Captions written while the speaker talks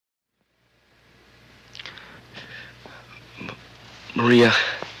Maria,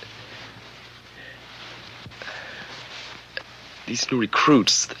 these new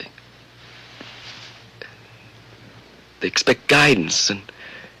recruits, they expect guidance, and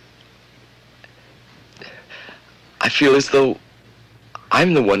I feel as though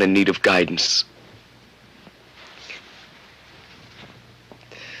I'm the one in need of guidance.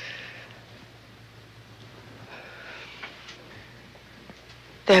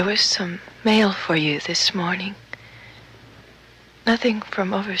 There was some mail for you this morning. Nothing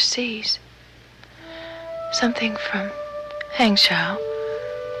from overseas. Something from Yang Chow.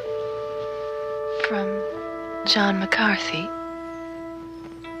 From John McCarthy.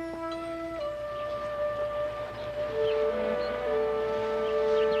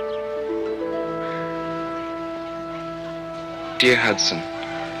 Dear Hudson,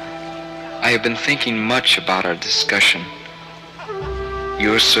 I have been thinking much about our discussion,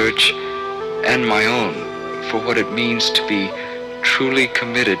 your search and my own, for what it means to be truly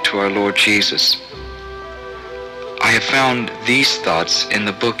committed to our Lord Jesus. I have found these thoughts in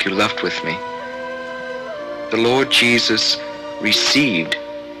the book you left with me. The Lord Jesus received,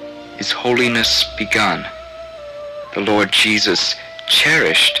 His holiness begun. The Lord Jesus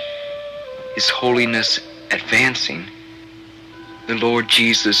cherished, His holiness advancing. The Lord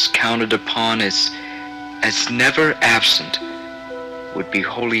Jesus counted upon as never absent would be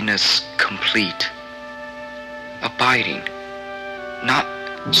holiness complete, abiding, not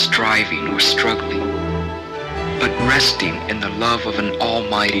striving or struggling, but resting in the love of an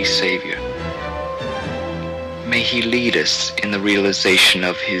almighty Savior. May He lead us in the realization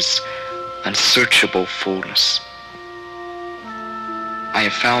of His unsearchable fullness. I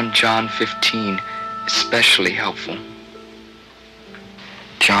have found John 15 especially helpful.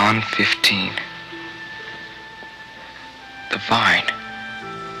 John 15. The vine.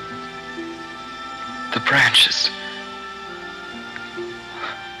 The branches.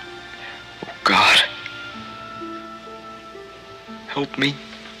 Oh God, help me.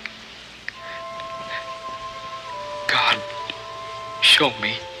 God, show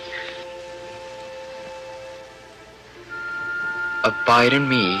me. Abide in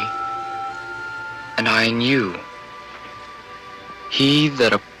me, and I in you. He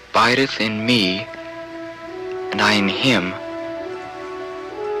that abideth in me, and I in him,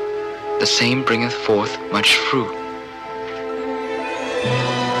 the same bringeth forth much fruit.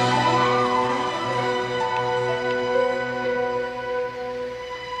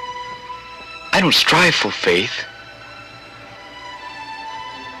 I don't strive for faith.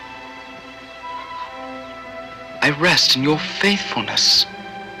 I rest in your faithfulness.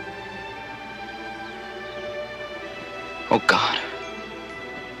 Oh God,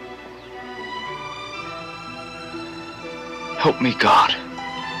 help me, God.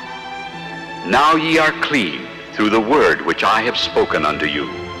 Now ye are clean through the word which I have spoken unto you.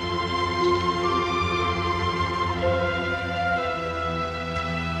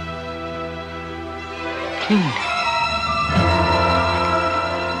 Clean.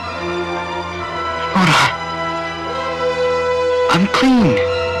 Lord, I'm clean.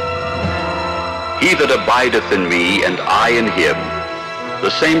 He that abideth in me, and I in him, the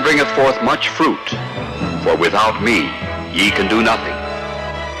same bringeth forth much fruit. For without me ye can do nothing.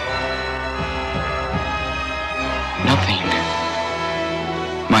 Nothing.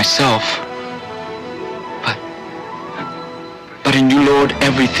 Myself. But in you, Lord,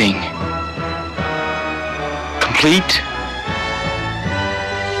 everything. Complete.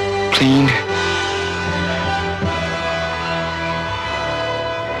 Clean.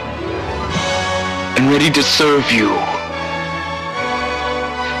 And ready to serve you.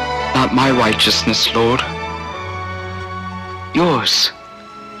 Not my righteousness, Lord. Yours.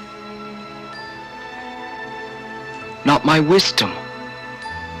 Not my wisdom,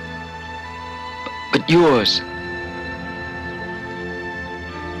 but yours.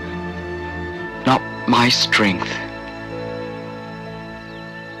 Not my strength.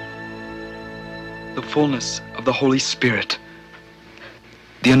 The fullness of the Holy Spirit.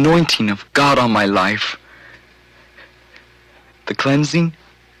 The anointing of God on my life. The cleansing.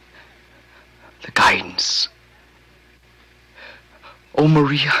 The guidance. Oh,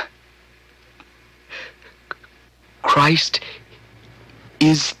 Maria. Christ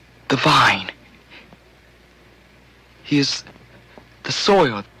is the vine. He is the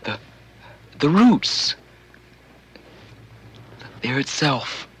soil, the roots, the air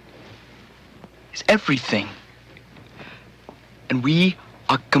itself. Is everything. And we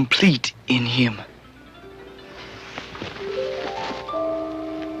are complete in Him.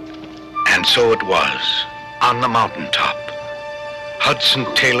 And so it was, on the mountaintop. Hudson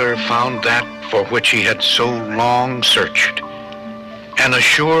Taylor found that for which he had so long searched. an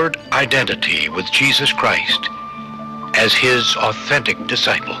assured identity with Jesus Christ as his authentic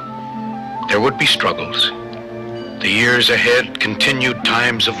disciple. There would be struggles. The years ahead continued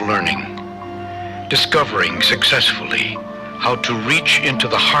times of learning, discovering successfully how to reach into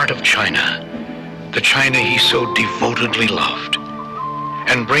the heart of China, the China he so devotedly loved,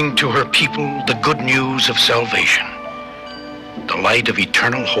 and bring to her people the good news of salvation, the light of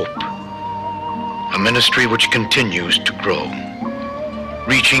eternal hope, a ministry which continues to grow,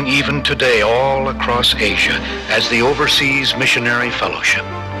 reaching even today all across Asia as the Overseas Missionary Fellowship.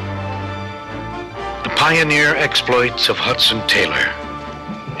 The pioneer exploits of Hudson Taylor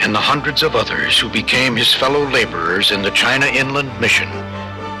and the hundreds of others who became his fellow laborers in the China Inland Mission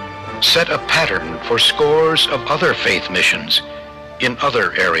set a pattern for scores of other faith missions in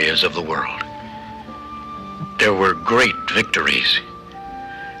other areas of the world. There were great victories,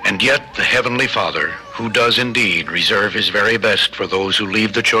 and yet the Heavenly Father, who does indeed reserve his very best for those who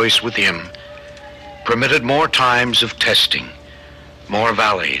leave the choice with him, permitted more times of testing, more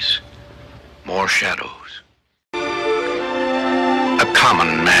valleys, more shadows. A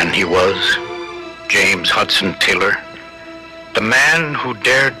common man he was, James Hudson Taylor, the man who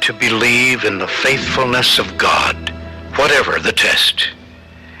dared to believe in the faithfulness of God, whatever the test,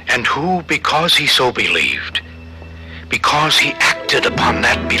 and who, because he so believed, because he acted upon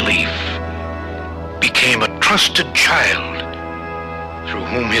that belief, became a trusted child through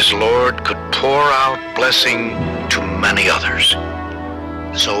whom his Lord could pour out blessing to many others.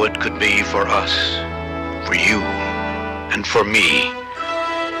 So it could be for us, for you, and for me,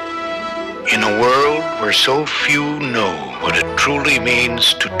 in a world where so few know what it truly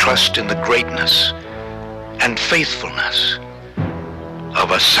means to trust in the greatness and faithfulness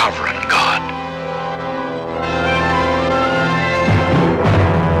of a sovereign God.